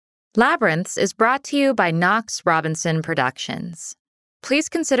Labyrinths is brought to you by Knox Robinson Productions. Please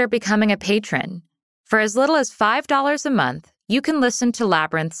consider becoming a patron. For as little as $5 a month, you can listen to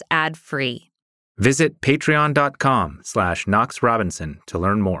Labyrinths ad-free. Visit patreon.com/Knox Robinson to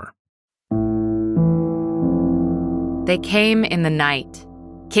learn more. They came in the night,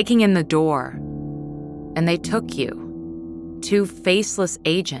 kicking in the door, and they took you. 2 faceless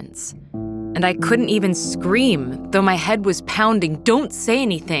agents. And I couldn't even scream, though my head was pounding. Don't say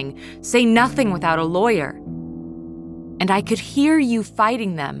anything. Say nothing without a lawyer. And I could hear you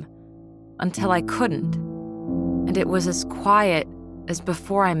fighting them until I couldn't. And it was as quiet as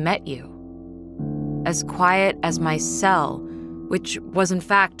before I met you. As quiet as my cell, which was in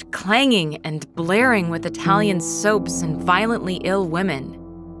fact clanging and blaring with Italian soaps and violently ill women.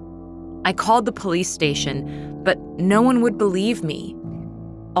 I called the police station, but no one would believe me.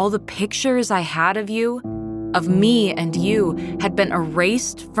 All the pictures I had of you, of me and you, had been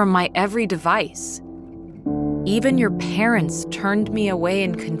erased from my every device. Even your parents turned me away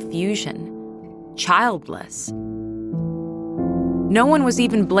in confusion, childless. No one was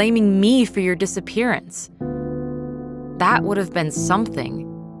even blaming me for your disappearance. That would have been something,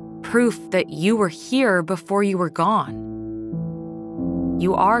 proof that you were here before you were gone.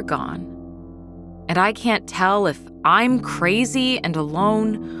 You are gone. And I can't tell if I'm crazy and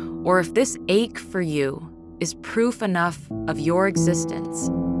alone, or if this ache for you is proof enough of your existence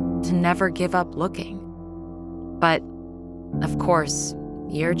to never give up looking. But, of course,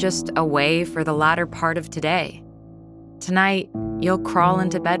 you're just away for the latter part of today. Tonight, you'll crawl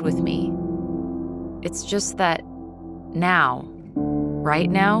into bed with me. It's just that now,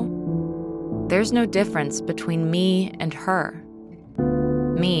 right now, there's no difference between me and her.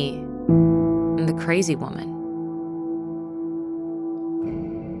 Me and the crazy woman.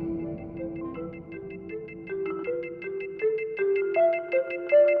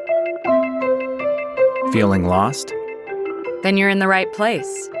 Feeling lost? Then you're in the right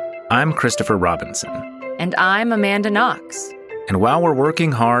place. I'm Christopher Robinson. And I'm Amanda Knox. And while we're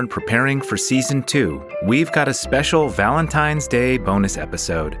working hard preparing for Season 2, we've got a special Valentine's Day bonus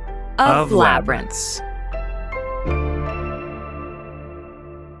episode of Labyrinths.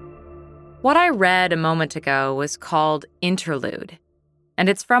 What I read a moment ago was called Interlude, and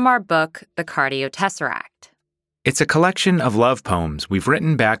it's from our book, The Cardio Tesseract. It's a collection of love poems we've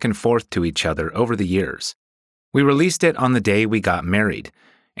written back and forth to each other over the years. We released it on the day we got married,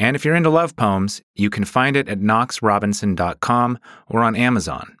 and if you're into love poems, you can find it at knoxrobinson.com or on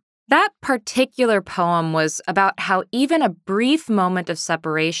Amazon. That particular poem was about how even a brief moment of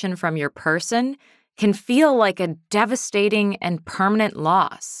separation from your person can feel like a devastating and permanent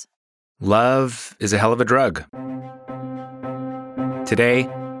loss. Love is a hell of a drug. Today,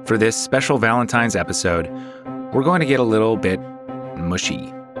 for this special Valentine's episode, we're going to get a little bit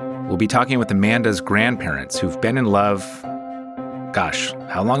mushy. We'll be talking with Amanda's grandparents who've been in love, gosh,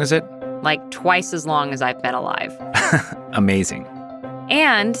 how long is it? Like twice as long as I've been alive. Amazing.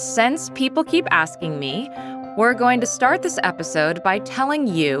 And since people keep asking me, we're going to start this episode by telling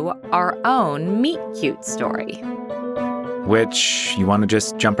you our own meet-cute story. Which, you want to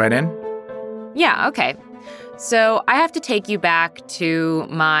just jump right in? Yeah, okay. So I have to take you back to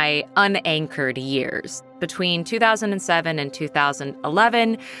my unanchored years. Between 2007 and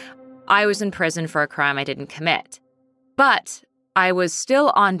 2011, I was in prison for a crime I didn't commit. But I was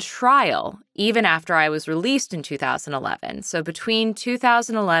still on trial even after I was released in 2011. So between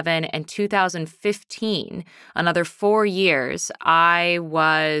 2011 and 2015, another 4 years, I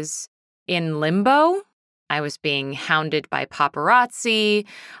was in limbo. I was being hounded by paparazzi.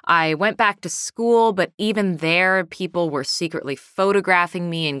 I went back to school, but even there, people were secretly photographing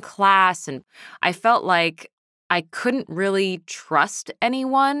me in class, and I felt like I couldn't really trust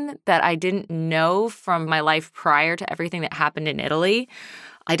anyone that I didn't know from my life prior to everything that happened in Italy.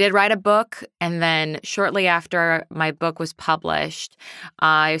 I did write a book, and then shortly after my book was published,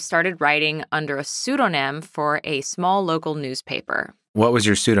 I started writing under a pseudonym for a small local newspaper. What was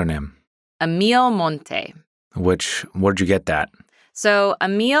your pseudonym? Emile Monte. Where'd you get that? So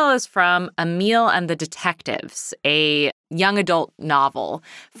Emile is from Emile and the Detectives, a young adult novel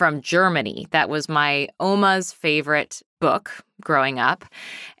from Germany that was my Oma's favorite book growing up.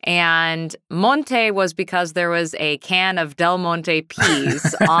 And Monte was because there was a can of Del Monte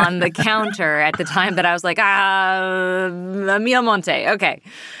peas on the counter at the time that I was like, Emile Monte, okay.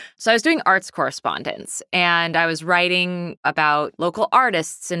 So I was doing arts correspondence, and I was writing about local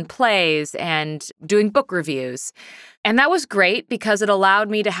artists and plays and doing book reviews. And that was great because it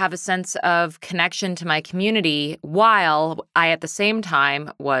allowed me to have a sense of connection to my community while I, at the same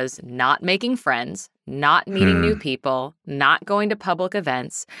time, was not making friends, not meeting new people, not going to public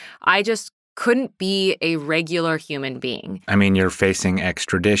events. I just couldn't be a regular human being. I mean, you're facing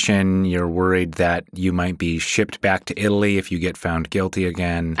extradition. You're worried that you might be shipped back to Italy if you get found guilty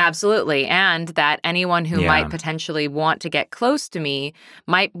again. Absolutely. And that anyone who might potentially want to get close to me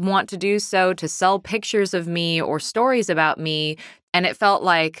might want to do so to sell pictures of me or stories about me. And it felt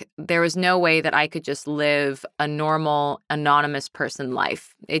like there was no way that I could just live a normal, anonymous person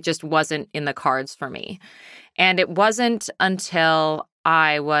life. It just wasn't in the cards for me. And it wasn't until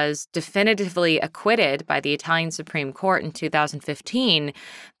I was definitively acquitted by the Italian Supreme Court in 2015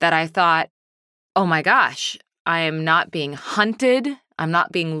 that I thought, oh my gosh, I am not being hunted. I'm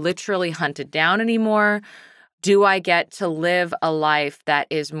not being literally hunted down anymore. Do I get to live a life that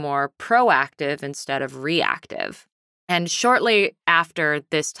is more proactive instead of reactive? And shortly after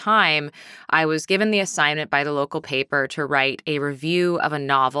this time, I was given the assignment by the local paper to write a review of a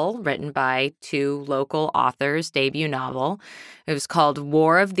novel written by two local authors, debut novel. It was called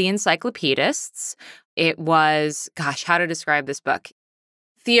War of the Encyclopedists. It was, how to describe this book?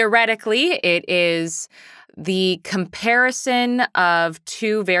 Theoretically, it is the comparison of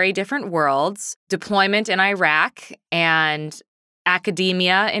two very different worlds, deployment in Iraq and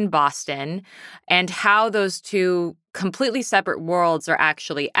academia in Boston, and how those two completely separate worlds are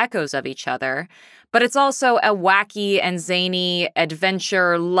actually echoes of each other. But it's also a wacky and zany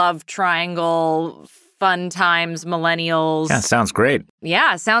adventure, love triangle, fun times, millennials. Yeah, sounds great.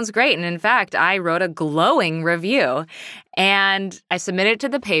 Yeah, sounds great. And in fact, I wrote a glowing review and I submitted it to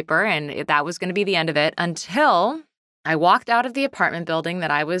the paper, and that was going to be the end of it until I walked out of the apartment building that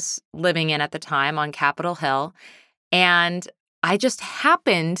I was living in at the time on Capitol Hill, and I just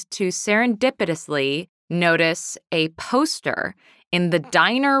happened to serendipitously notice a poster in the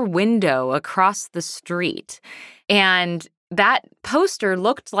diner window across the street. And that poster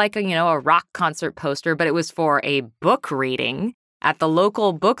looked like a rock concert poster, but it was for a book reading at the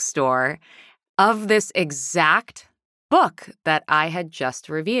local bookstore of this exact book that I had just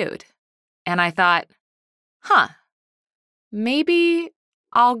reviewed. And I thought, maybe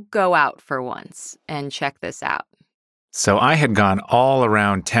I'll go out for once and check this out. So I had gone all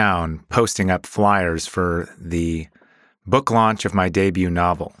around town posting up flyers for the book launch of my debut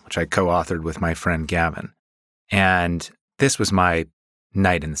novel, which I co-authored with my friend Gavin. And this was my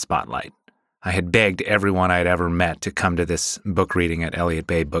night in the spotlight. I had begged everyone I'd ever met to come to this book reading at Elliott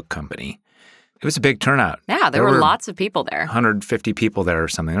Bay Book Company. It was a big turnout. Yeah, there were lots of people there. 150 people there or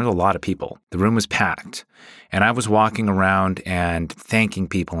something. There was a lot of people. The room was packed. And I was walking around and thanking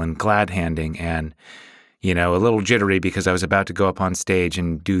people and glad-handing and a little jittery because I was about to go up on stage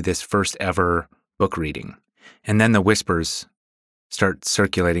and do this first ever book reading. And then the whispers start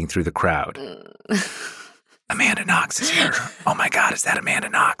circulating through the crowd. Amanda Knox is here. Oh my God, is that Amanda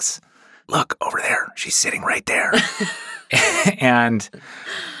Knox? Look, over there. She's sitting right there. And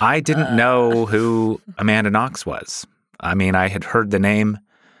I didn't know who Amanda Knox was. I mean, I had heard the name.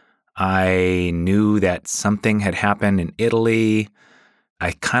 I knew that something had happened in Italy.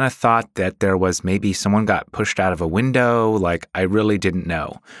 I kind of thought that there was maybe someone got pushed out of a window. I really didn't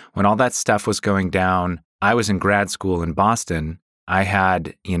know. When all that stuff was going down, I was in grad school in Boston. I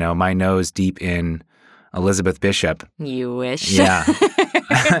had, my nose deep in Elizabeth Bishop. You wish. Yeah.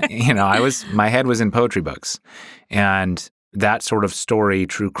 My head was in poetry books. And that sort of story,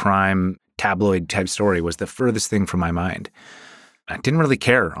 true crime, tabloid type story was the furthest thing from my mind. I didn't really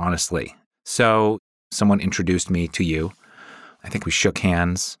care, honestly. So someone introduced me to you. I think we shook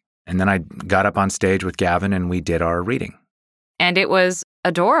hands, and then I got up on stage with Gavin, and we did our reading. And it was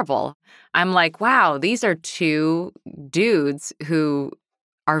adorable. I'm like, wow, these are two dudes who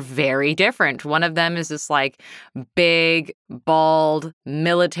are very different. One of them is this big, bald,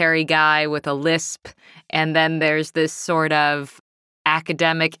 military guy with a lisp, and then there's this sort of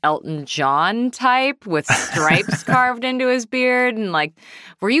academic Elton John type with stripes carved into his beard. And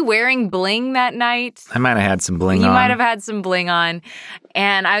were you wearing bling that night? I might have had some bling on. You might have had some bling on.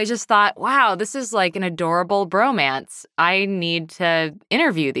 And I just thought, wow, this is an adorable bromance. I need to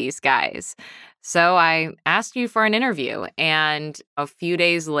interview these guys. So I asked you for an interview, and a few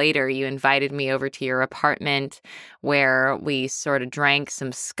days later, you invited me over to your apartment where we sort of drank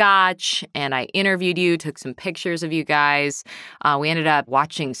some scotch, and I interviewed you, took some pictures of you guys. We ended up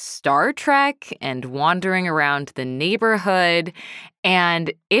watching Star Trek and wandering around the neighborhood,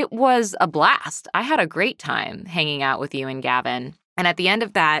 and it was a blast. I had a great time hanging out with you and Gavin. And at the end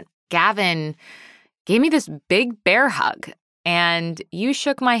of that, Gavin gave me this big bear hug. And you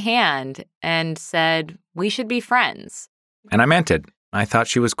shook my hand and said, we should be friends. And I meant it. I thought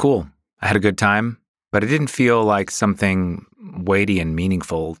she was cool. I had a good time, but it didn't feel like something weighty and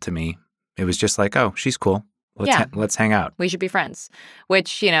meaningful to me. It was just like, oh, she's cool. Let's hang out. We should be friends,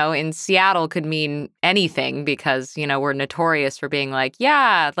 which, in Seattle could mean anything because, we're notorious for being like,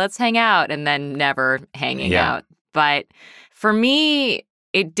 yeah, let's hang out and then never hanging out. But for me,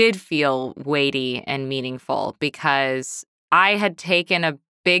 it did feel weighty and meaningful because I had taken a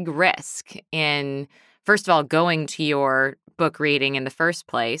big risk in, first of all, going to your book reading in the first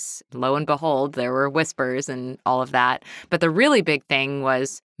place. Lo and behold, there were whispers and all of that. But the really big thing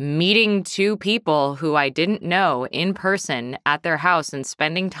was meeting two people who I didn't know in person at their house and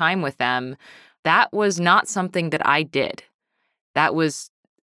spending time with them. That was not something that I did. That was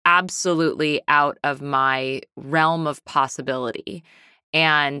absolutely out of my realm of possibility.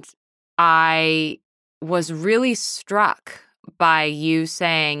 And I was really struck by you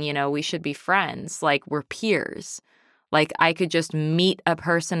saying, we should be friends, like we're peers. Like I could just meet a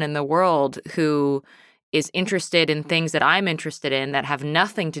person in the world who is interested in things that I'm interested in that have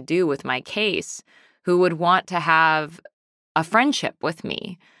nothing to do with my case, who would want to have a friendship with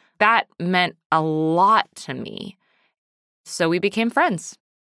me. That meant a lot to me. So we became friends.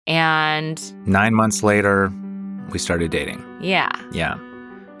 And 9 months later, we started dating. Yeah. Yeah.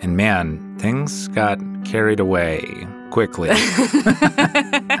 And man, things got carried away quickly.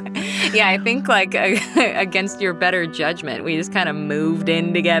 Yeah, I think against your better judgment, we just kind of moved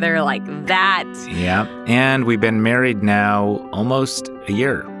in together like that. Yeah. And we've been married now almost a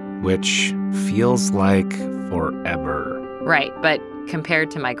year, which feels like forever. Right. But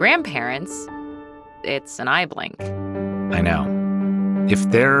compared to my grandparents, it's an eye blink. I know.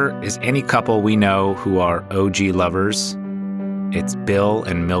 If there is any couple we know who are OG lovers, it's Bill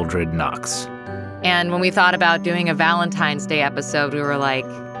and Mildred Knox. And when we thought about doing a Valentine's Day episode, we were like,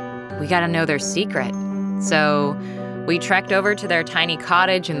 we got to know their secret. So we trekked over to their tiny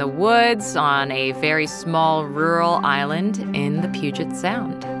cottage in the woods on a very small rural island in the Puget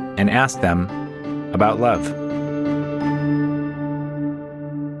Sound. And asked them about love.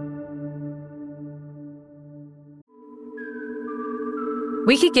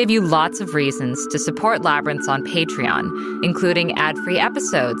 We could give you lots of reasons to support Labyrinths on Patreon, including ad-free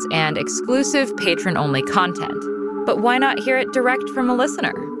episodes and exclusive patron-only content. But why not hear it direct from a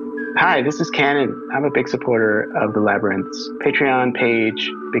listener? Hi, this is Cannon. I'm a big supporter of the Labyrinths Patreon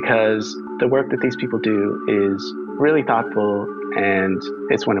page because the work that these people do is really thoughtful, and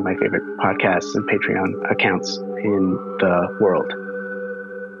it's one of my favorite podcasts and Patreon accounts in the world.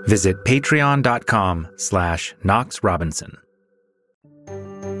 Visit patreon.com/Knox Robinson.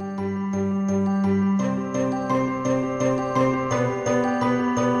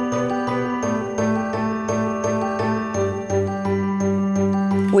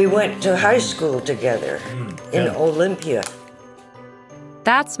 We went to high school together in Olympia.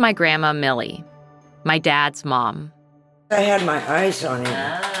 That's my grandma, Millie, my dad's mom. I had my eyes on him.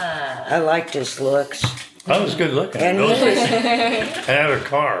 I liked his looks. I was good looking. And he was, I had a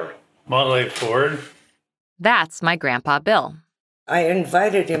car, Model A Ford. That's my grandpa, Bill. I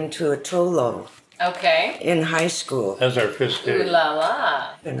invited him to a Tolo Okay. in high school. That's our first date. Ooh la la.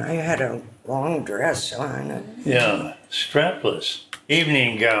 And I had a long dress on. Yeah, strapless.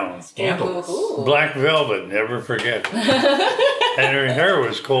 Evening gown. Ooh. Black velvet, never forget. And her hair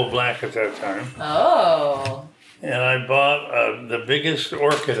was coal black at that time. Oh. And I bought the biggest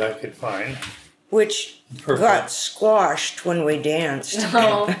orchid I could find. Which Perfect. got squashed when we danced.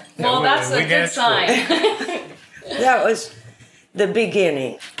 Oh. Well, that's we a good danced sign. That was the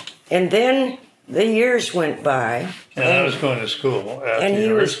beginning. And then the years went by. And I was going to school at And the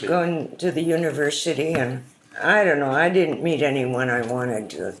he was university. going to the university, and I don't know, I didn't meet anyone I wanted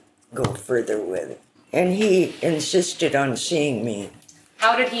to go further with. And he insisted on seeing me.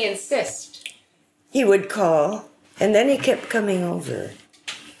 How did he insist? He would call, and then he kept coming over.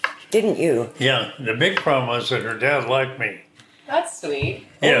 Didn't you? Yeah, the big problem was that her dad liked me. That's sweet.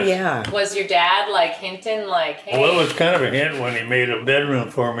 Yes. Oh, yeah. Was your dad hinting hey? Well, it was kind of a hint when he made a bedroom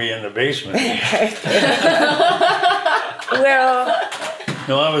for me in the basement. Well,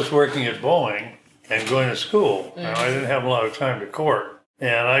 No, I was working at Boeing and going to school. And I didn't have a lot of time to court.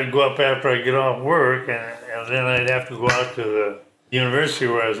 And I'd go up after I get off work, and then I'd have to go out to the university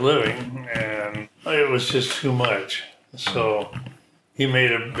where I was living, and it was just too much. So he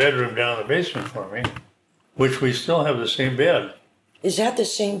made a bedroom down the basement for me, which we still have the same bed. is that the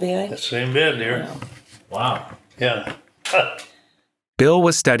same bed? The same bed, dear. Wow. Yeah. Bill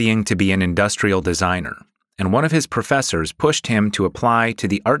was studying to be an industrial designer, and one of his professors pushed him to apply to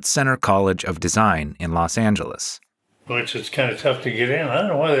the Art Center College of Design in Los Angeles. Which is kind of tough to get in. I don't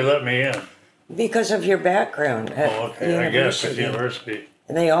know why they let me in. Because of your background at Okay, I guess at the university.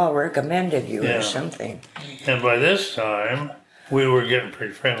 And they all recommended you Yeah. or something. And by this time, we were getting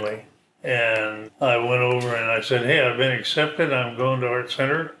pretty friendly. And I went over and I said, hey, I've been accepted. I'm going to Art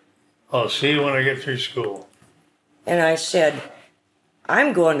Center. I'll see you when I get through school. And I said,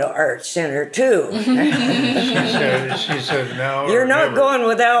 I'm going to Art Center too. She said, now You're or not never. going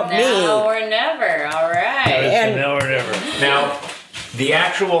without me. Now or never. All I right. said, now or never. Now, the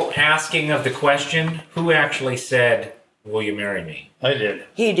actual asking of the question, who actually said, will you marry me? I did.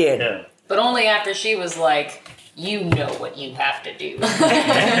 He did. Yeah. But only after she was like, you know what you have to do.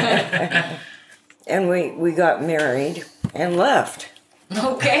 And we got married and left.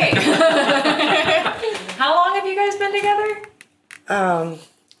 Okay. How long have you guys been together?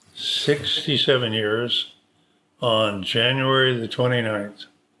 67 years on January the 29th.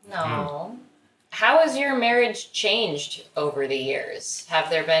 No. How has your marriage changed over the years? Have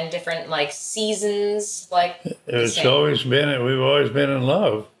there been different seasons the It's same? always been, we've always been in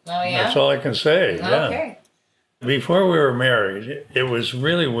love. Oh yeah. That's all I can say. Yeah. Okay. Before we were married, it was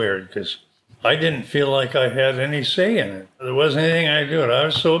really weird because I didn't feel like I had any say in it. There wasn't anything I could do. I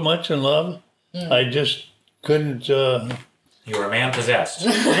was so much in love, I just couldn't. You were a man possessed.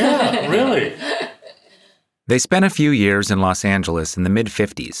 Yeah, really. They spent a few years in Los Angeles in the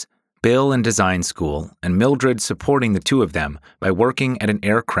mid-50s, Bill in design school and Mildred supporting the two of them by working at an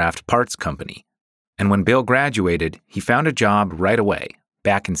aircraft parts company. And when Bill graduated, he found a job right away,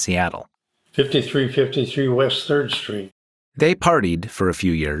 back in Seattle. 5353 West 3rd Street. They partied for a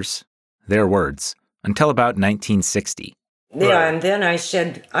few years, their words, until about 1960. Yeah, Right. and then I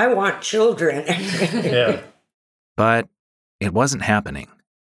said, I want children. Yeah. But it wasn't happening.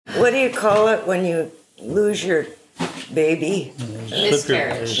 What do you call it when you lose your baby?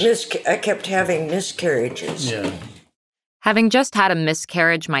 Miscarriage. I kept having miscarriages. Yeah. Having just had a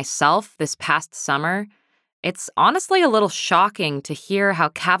miscarriage myself this past summer, it's honestly a little shocking to hear how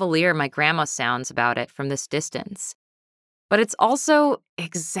cavalier my grandma sounds about it from this distance. But it's also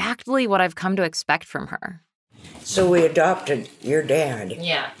exactly what I've come to expect from her. So we adopted your dad.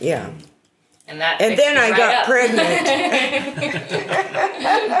 Yeah. Yeah. And that. And fixed then it I right got up. pregnant.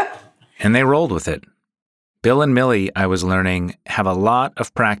 And they rolled with it. Bill and Millie, I was learning, have a lot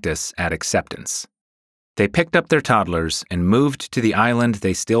of practice at acceptance. They picked up their toddlers and moved to the island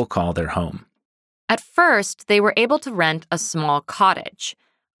they still call their home. At first, they were able to rent a small cottage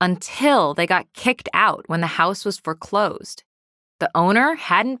until they got kicked out when the house was foreclosed. The owner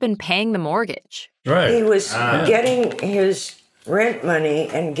hadn't been paying the mortgage. Right. He was getting his rent money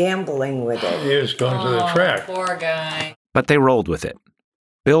and gambling with it. He was going to the track. Poor guy. But they rolled with it.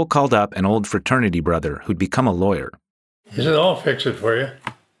 Bill called up an old fraternity brother who'd become a lawyer. He said, I'll fix it for you.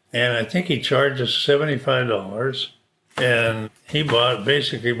 And I think he charged us $75. And he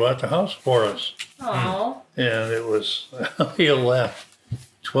basically bought the house for us. Oh. And it was, he'll laugh,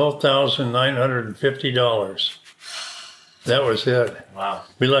 $12,950. That was it. Wow.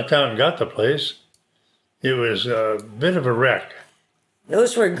 We lucked out and got the place. It was a bit of a wreck.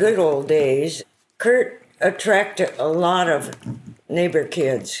 Those were good old days. Kurt attracted a lot of neighbor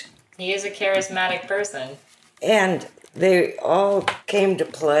kids, He is a charismatic person. and they all came to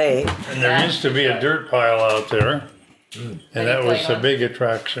play. And there used to be a dirt pile out there. And that was a big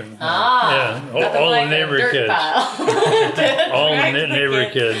attraction. Ah, Yeah, all the neighbor kids. All the neighbor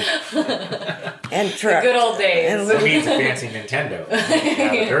kids. And The good old days. And Means a fancy Nintendo.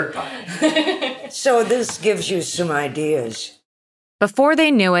 Have a dirt pile. so this gives you some ideas. Before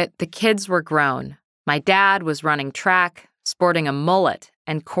they knew it, the kids were grown. My dad was running track, sporting a mullet,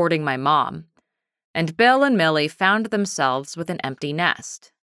 and courting my mom. And Bill and Millie found themselves with an empty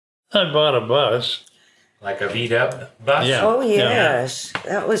nest. I bought a bus. Like a beat-up bus? Yeah. Oh, yes.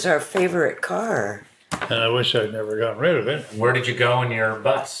 That was our favorite car. And I wish I'd never gotten rid of it. Where did you go in your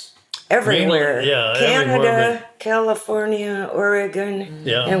bus? Everywhere. Mainly, yeah, Canada, everywhere California, Oregon.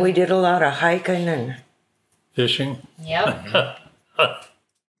 Yeah. And we did a lot of hiking and Fishing. Yep.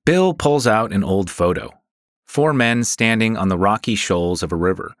 Bill pulls out an old photo. 4 men standing on the rocky shoals of a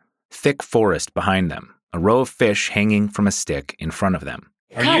river, thick forest behind them, a row of fish hanging from a stick in front of them.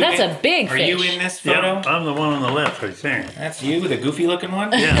 God, that's a big fish. Are you in this Yeah, photo? I'm the one on the left, I think. That's you, the goofy-looking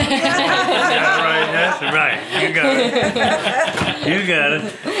one? Yeah. That's right. You got it. You got it.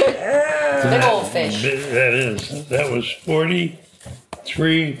 Big old fish. That was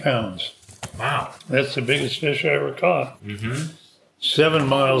 43 pounds. Wow. That's the biggest fish I ever caught. 7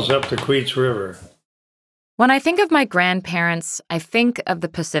 miles up the Queets River. When I think of my grandparents, I think of the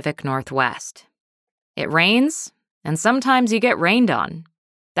Pacific Northwest. It rains, and sometimes you get rained on.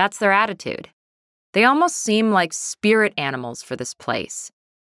 That's their attitude. They almost seem like spirit animals for this place.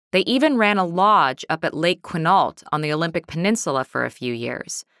 They even ran a lodge up at Lake Quinault on the Olympic Peninsula for a few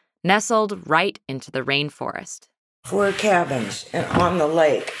years, nestled right into the rainforest. 4 cabins and on the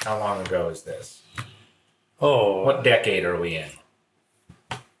lake. How long ago is this? Oh, What decade are we in?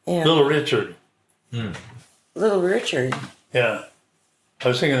 And Little Richard. Little Richard. Yeah. I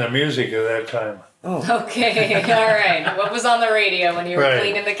was thinking the music of that time. Oh, Okay, all right. What was on the radio when you were Right.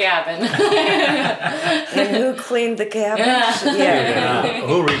 cleaning the cabin? and who cleaned the cabins? Yeah.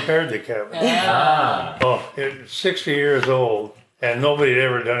 Who repaired the cabin? Ah. Oh, it's 60 years old, and nobody had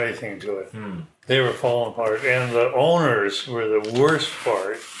ever done anything to it. They were falling apart, and the owners were the worst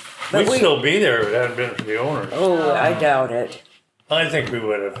part. But We'd we- still be there if it hadn't been for the owners. Oh, I doubt it. I think we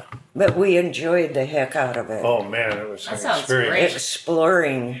would have. But we enjoyed the heck out of it. Oh man, it was That an sounds experience. great.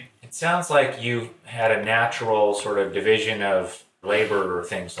 Exploring. It sounds like you had a natural sort of division of labor or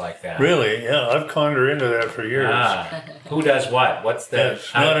things like that. Really? Yeah, I've conned her into that for years. Ah. Who does what? What's the...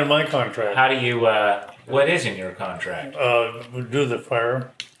 It's not in my contract. How do you... what is in your contract? We do the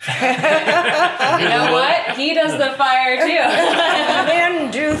fire. You know what? He does the fire too.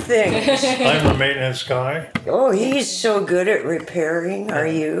 Men do things. I'm the maintenance guy. Oh, he's so good at repairing, are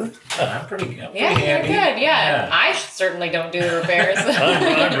you? I'm pretty Yeah, you're handy. good. Yeah. I certainly don't do the repairs.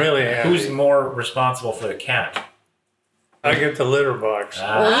 I'm really happy. Who's more responsible for the cat? I get the litter box. He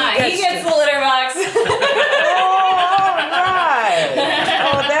gets the litter box. Oh, all right.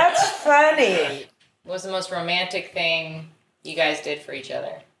 Oh, that's funny. What was the most romantic thing you guys did for each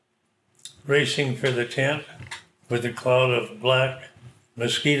other? Racing for the tent with a cloud of black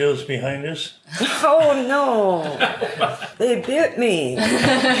mosquitoes behind us. Oh, no. They bit me.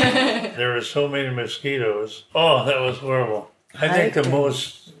 There were so many mosquitoes. Oh, that was horrible. I think the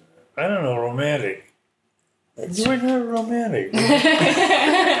most, I don't know, romantic. You were never romantic.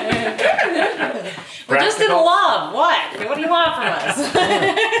 We're just in love. What? What do you want from us?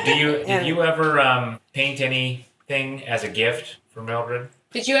 Did you ever paint anything as a gift for Mildred?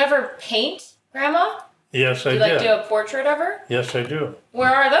 Did you ever paint, Grandma? Yes, I Did you like did. do a portrait of her? Yes, I do.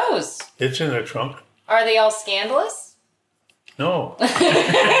 Where are those? It's in the trunk. Are they all scandalous? No.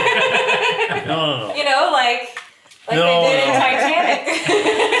 No. You know, like No, they did in no. Titanic.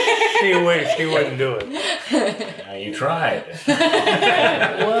 She wouldn't do it. You tried.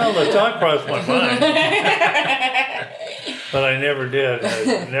 Well, the thought crossed my mind. But I never did.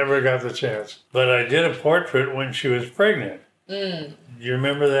 I never got the chance. But I did a portrait when she was pregnant. Do you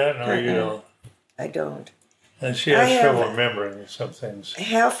remember that? No, you don't. I don't. And she I has trouble haven't. remembering some things.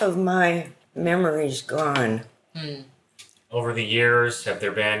 Half of my memory's gone. Over the years, have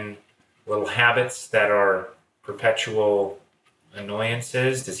there been little habits that are perpetual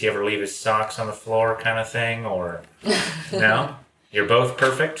annoyances? Does he ever leave his socks on the floor kind of thing? Or no? You're both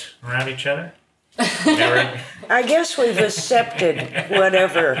perfect around each other? Never? I guess we've accepted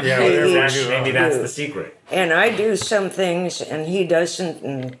whatever Yeah, we whatever each we do. Maybe that's do. the secret. And I do some things and he doesn't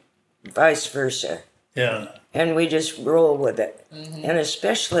and vice versa. Yeah. And we just roll with it. And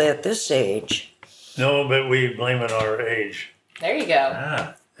especially at this age. No, but we blame it on our age. There you go.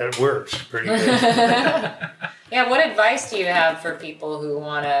 Ah. That works pretty good. Yeah, what advice do you have for people who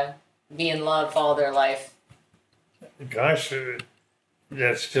want to be in love all their life? Gosh,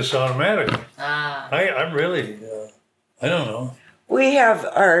 that's just automatic. Ah, I really, I don't know. We have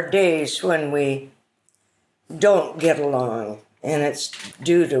our days when we don't get along, and it's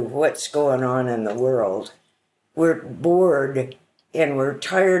due to what's going on in the world. We're bored and we're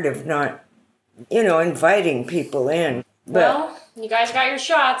tired of not, inviting people in. But well, you guys got your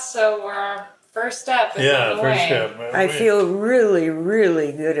shots, so our first step is on the First way. step. I feel really,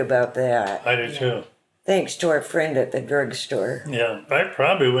 really good about that. I do too. Thanks to our friend at the drugstore. Yeah, I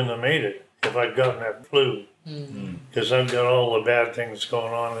probably wouldn't have made it if I'd gotten that flu. Because I've got all the bad things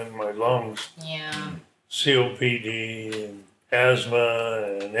going on in my lungs. Yeah. COPD, and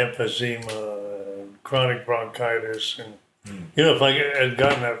asthma, and emphysema, and chronic bronchitis. And, if I had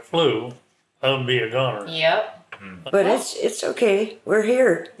gotten that flu, I would be a goner. Yep. But it's okay. We're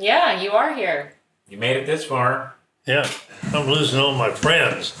here. Yeah, you are here. You made it this far. Yeah, I'm losing all my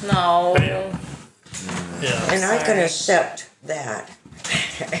friends. No. Bam. Yeah, And I can Sorry. accept that.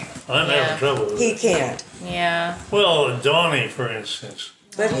 I'm Yeah. having trouble with He it. can't. Yeah. Well, Donnie, for instance.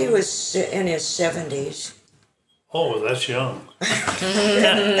 But he was in his 70s. Oh, that's young.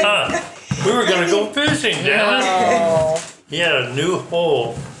 We were going to go fishing, damn it. Oh. He had a new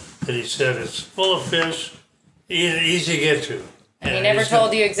hole that he said is full of fish, easy to get to. And he never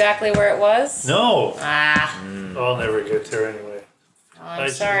told you exactly where it was? No, Ah. I'll never get there anyway. I'm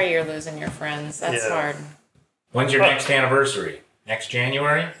sorry you're losing your friends. That's hard. When's your next anniversary? Next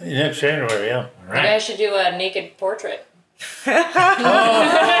January? Next January, yeah. All You right. guys should do a naked portrait.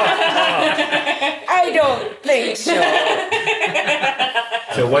 I don't think so.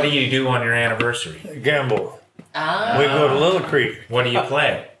 So what do you do on your anniversary? Gamble. Ah. We go to Little Creek. What do you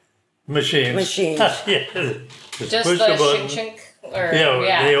play? Machines. Yeah. Just push the the button. shink. Or,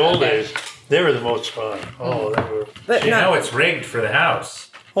 Yeah, the old days, they were the most fun. Oh, they were. But You no, know it's rigged for the house.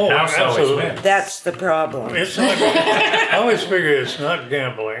 Oh, House always absolutely. wins. that's the problem. It's not. I always figure it's not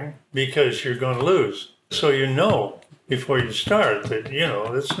gambling because you're going to lose. So you know before you start that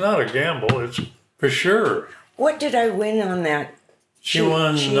it's not a gamble. It's for sure. What did I win on that? She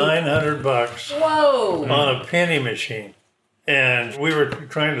won cheap- $900 Whoa. on a penny machine, and we were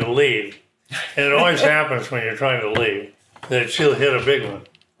trying to leave. And it always happens when you're trying to leave that she'll hit a big one.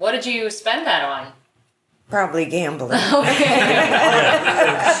 What did you spend that on? Probably gambling.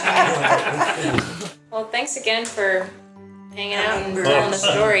 Well, thanks again for hanging out and telling the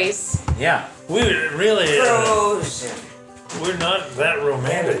stories. Yeah. We really, Frozen. we're not that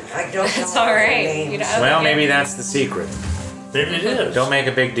romantic. I don't know. It's all their right. names. You know, Well, maybe that's the secret. Maybe it is. Don't make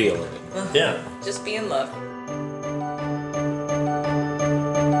a big deal of it. Yeah. just be in love.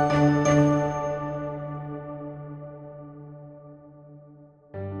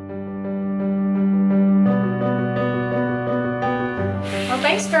 Well,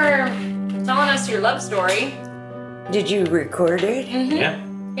 thanks for telling us your love story. Did you record it? Yeah.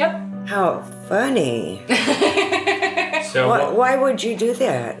 Yep. How funny. So Why would you do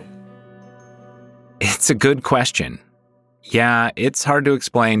that? it's a good question. Yeah, it's hard to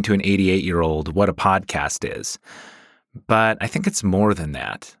explain to an 88-year-old what a podcast is. But I think it's more than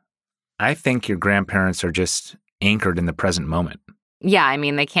that. I think your grandparents are just anchored in the present moment. Yeah, I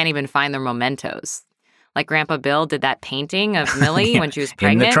mean, they can't even find their mementos. Like Grandpa Bill did that painting of Millie when she was In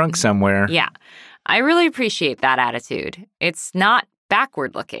pregnant. the trunk somewhere. Yeah. I really appreciate that attitude. It's not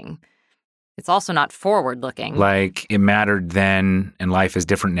backward looking. It's also not forward looking. Like it mattered then and life is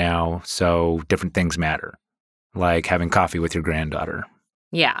different now, so different things matter. Like having coffee with your granddaughter.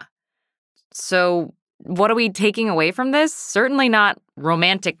 Yeah. So what are we taking away from this? Certainly not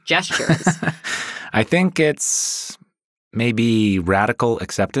romantic gestures. I think it's maybe radical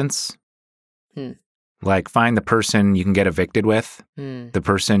acceptance. Hmm. Like find the person you can get evicted with, Hmm. the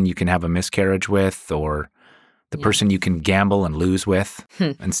person you can have a miscarriage with, or the person you can gamble and lose with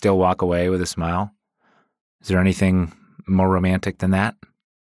and still walk away with a smile. Is there anything more romantic than that?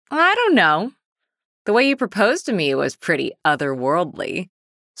 I don't know. The way you proposed to me was pretty otherworldly.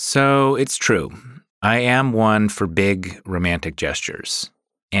 So it's true. I am one for big romantic gestures.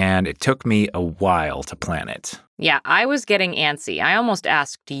 And it took me a while to plan it. Yeah, I was getting antsy. I almost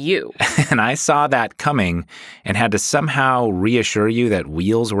asked you. And I saw that coming and had to somehow reassure you that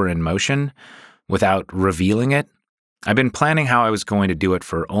wheels were in motion without revealing it. I've been planning how I was going to do it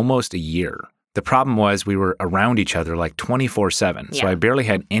for almost a year. The problem was we were around each other like 24/7, so Yeah. I barely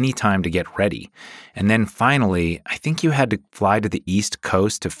had any time to get ready. And then finally, I think you had to fly to the East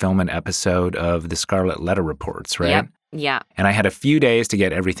Coast to film an episode of the Scarlet Letter Reports, right? Yep. Yeah. And I had a few days to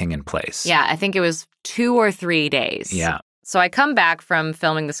get everything in place. Yeah, I think it was 2 or 3 days. Yeah. So I come back from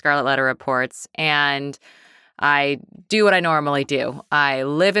filming the Scarlet Letter Reports and I do what I normally do. I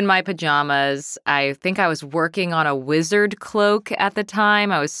live in my pajamas. I think I was working on a wizard cloak at the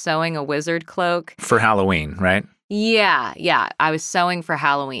time. I was sewing a wizard cloak. For Halloween, right? Yeah. I was sewing for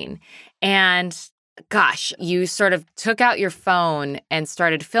Halloween. And gosh, you sort of took out your phone and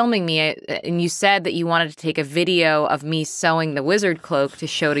started filming me. And you said that you wanted to take a video of me sewing the wizard cloak to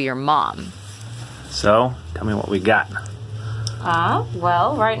show to your mom. So, tell me what we got.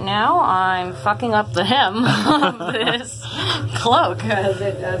 Well, right now I'm fucking up the hem of this cloak, as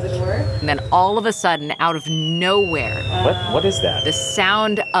it were. And then all of a sudden, out of nowhere, What is that? the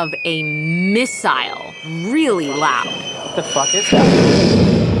sound of a missile, really loud. What the fuck is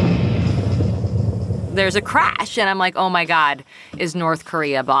that? There's a crash, and I'm like, oh my God, is North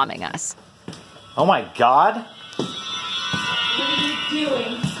Korea bombing us? Oh my God.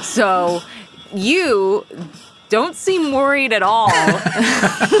 So you don't seem worried at all.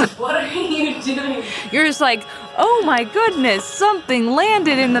 What are you doing? You're just like, oh my goodness, something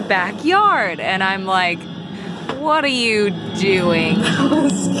landed in the backyard. And I'm like, what are you doing?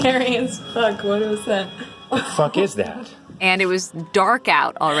 Scary as fuck. What was that? What the fuck is that? And it was dark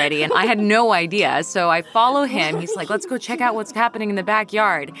out already, and I had no idea. So I follow him. He's like, let's go check out what's happening in the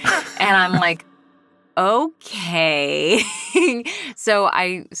backyard. And I'm like, okay. So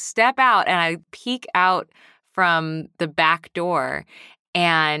I step out and I peek out from the back door,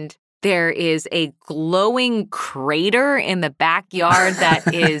 and There is a glowing crater in the backyard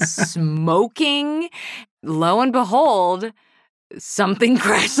that is smoking. Lo and behold, something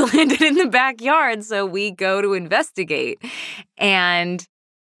crash landed in the backyard, so we go to investigate. And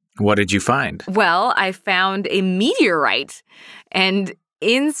what did you find? well, I found a meteorite, and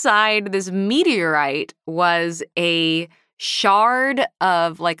inside this meteorite was a shard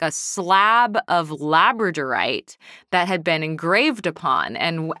of like a slab of labradorite that had been engraved upon.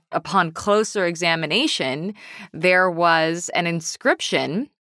 And upon closer examination, there was an inscription,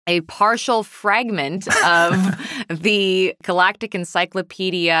 a partial fragment of the Galactic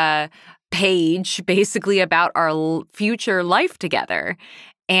Encyclopedia page, basically about our future life together.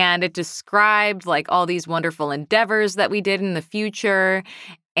 And it described like all these wonderful endeavors that we did in the future.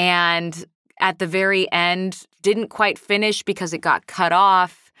 And at the very end, didn't quite finish because it got cut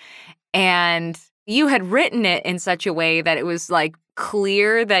off. And you had written it in such a way that it was like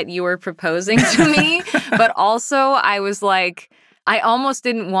clear that you were proposing to me. But also I was like, I almost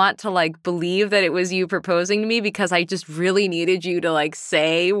didn't want to like believe that it was you proposing to me because I just really needed you to like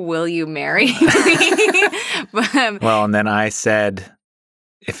say, will you marry me? Well, and then I said,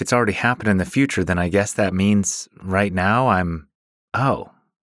 if it's already happened in the future, then I guess that means right now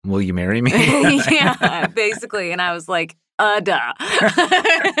will you marry me? Yeah, basically. And I was like, duh.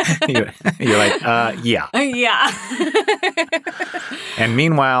 You're like, yeah. Yeah. And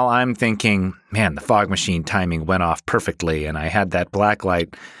meanwhile, I'm thinking, man, the fog machine timing went off perfectly. And I had that black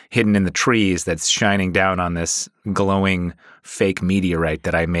light hidden in the trees that's shining down on this glowing fake meteorite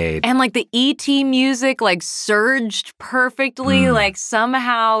that I made. And like the E.T. music like surged perfectly, like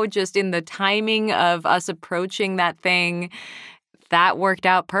somehow just in the timing of us approaching that thing. That worked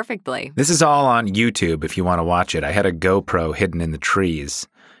out perfectly. This is all on YouTube if you want to watch it. I had a GoPro hidden in the trees.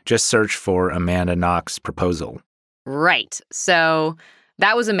 Just search for Amanda Knox proposal. Right. So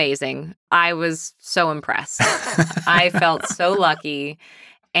that was amazing. I was so impressed. I felt so lucky.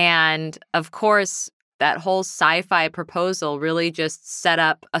 And of course, that whole sci-fi proposal really just set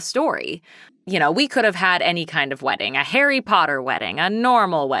up a story. You know, we could have had any kind of wedding, a Harry Potter wedding, a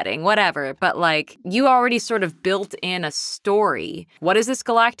normal wedding, whatever. But like, you already sort of built in a story. What is this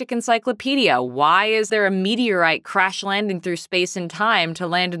Galactic Encyclopedia? Why is there a meteorite crash landing through space and time to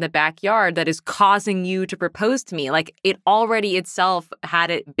land in the backyard that is causing you to propose to me? Like, it already itself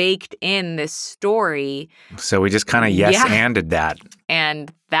had it baked in this story. So we just kind of yes-anded that.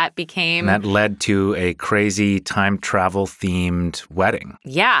 And that became... And that led to a crazy time travel themed wedding.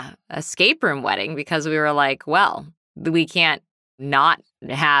 Yeah, escape room wedding, because we were like, well, we can't not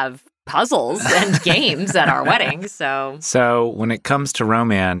have puzzles and games at our wedding, so... So when it comes to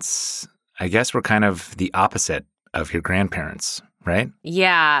romance, I guess we're kind of the opposite of your grandparents, right?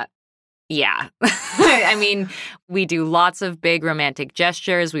 Yeah. I mean, we do lots of big romantic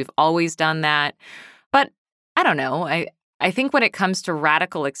gestures. We've always done that. But I don't know. I think when it comes to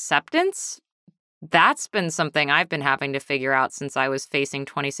radical acceptance, that's been something I've been having to figure out since I was facing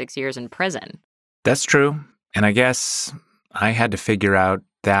 26 years in prison. That's true. And I guess I had to figure out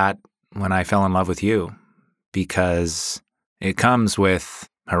that when I fell in love with you, because it comes with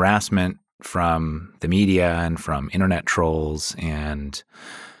harassment from the media and from internet trolls, and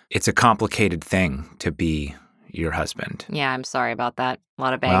it's a complicated thing to be your husband. Yeah, I'm sorry about that. A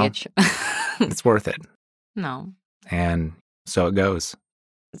lot of baggage. Well, it's worth it. No. And so it goes.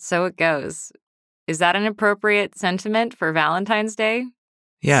 So it goes. Is that an appropriate sentiment for Valentine's Day?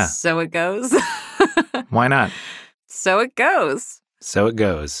 Yeah. So it goes. Why not? So it goes. So it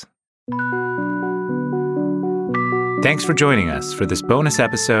goes. Thanks for joining us for this bonus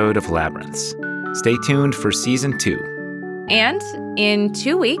episode of Labyrinths. Stay tuned for Season 2. And in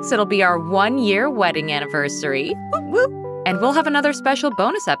 2 weeks, it'll be our 1-year wedding anniversary. Whoop, whoop. And we'll have another special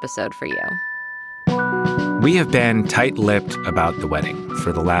bonus episode for you. We have been tight-lipped about the wedding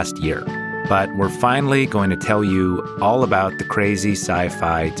for the last year, but we're finally going to tell you all about the crazy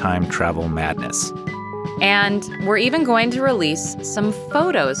sci-fi time travel madness. And we're even going to release some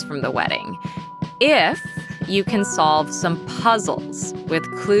photos from the wedding, if you can solve some puzzles with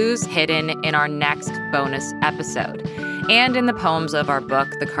clues hidden in our next bonus episode, and in the poems of our book,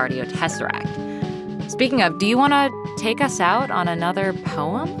 The Cardio Tesseract. Speaking of, do you want to take us out on another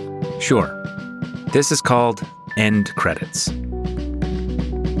poem? Sure. This is called End Credits.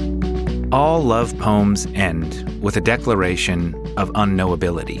 All love poems end with a declaration of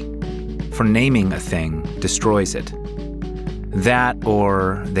unknowability, for naming a thing destroys it. That,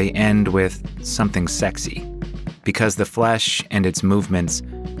 or they end with something sexy, because the flesh and its movements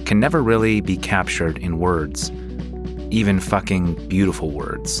can never really be captured in words, even fucking beautiful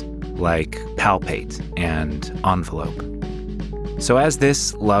words like palpate and envelope. So as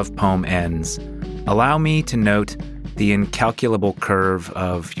this love poem ends, allow me to note the incalculable curve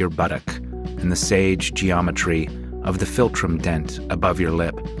of your buttock and the sage geometry of the philtrum dent above your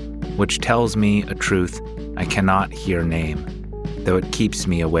lip, which tells me a truth I cannot here name, though it keeps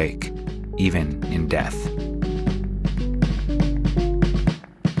me awake, even in death.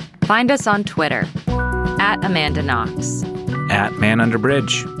 Find us on Twitter, at Amanda Knox, At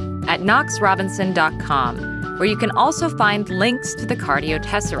ManUnderBridge, at knoxrobinson.com, where you can also find links to the Cardio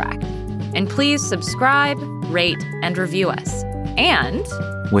Tesseract. And please subscribe, rate, and review us. And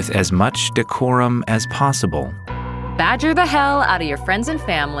with as much decorum as possible, badger the hell out of your friends and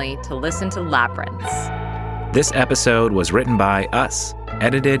family to listen to Labyrinths. This episode was written by us,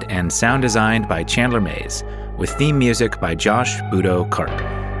 edited and sound designed by Chandler Mays, with theme music by Josh Budo Karp.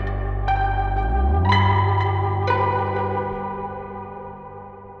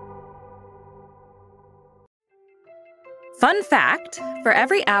 Fun fact, for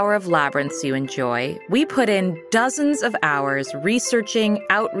every hour of Labyrinths you enjoy, we put in dozens of hours researching,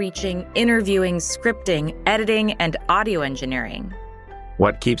 outreaching, interviewing, scripting, editing, and audio engineering.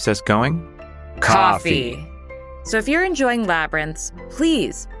 What keeps us going? Coffee. So if you're enjoying Labyrinths,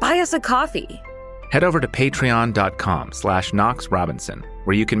 please buy us a coffee. Head over to patreon.com/Knox Robinson,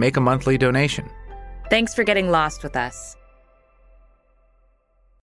 where you can make a monthly donation. Thanks for getting lost with us.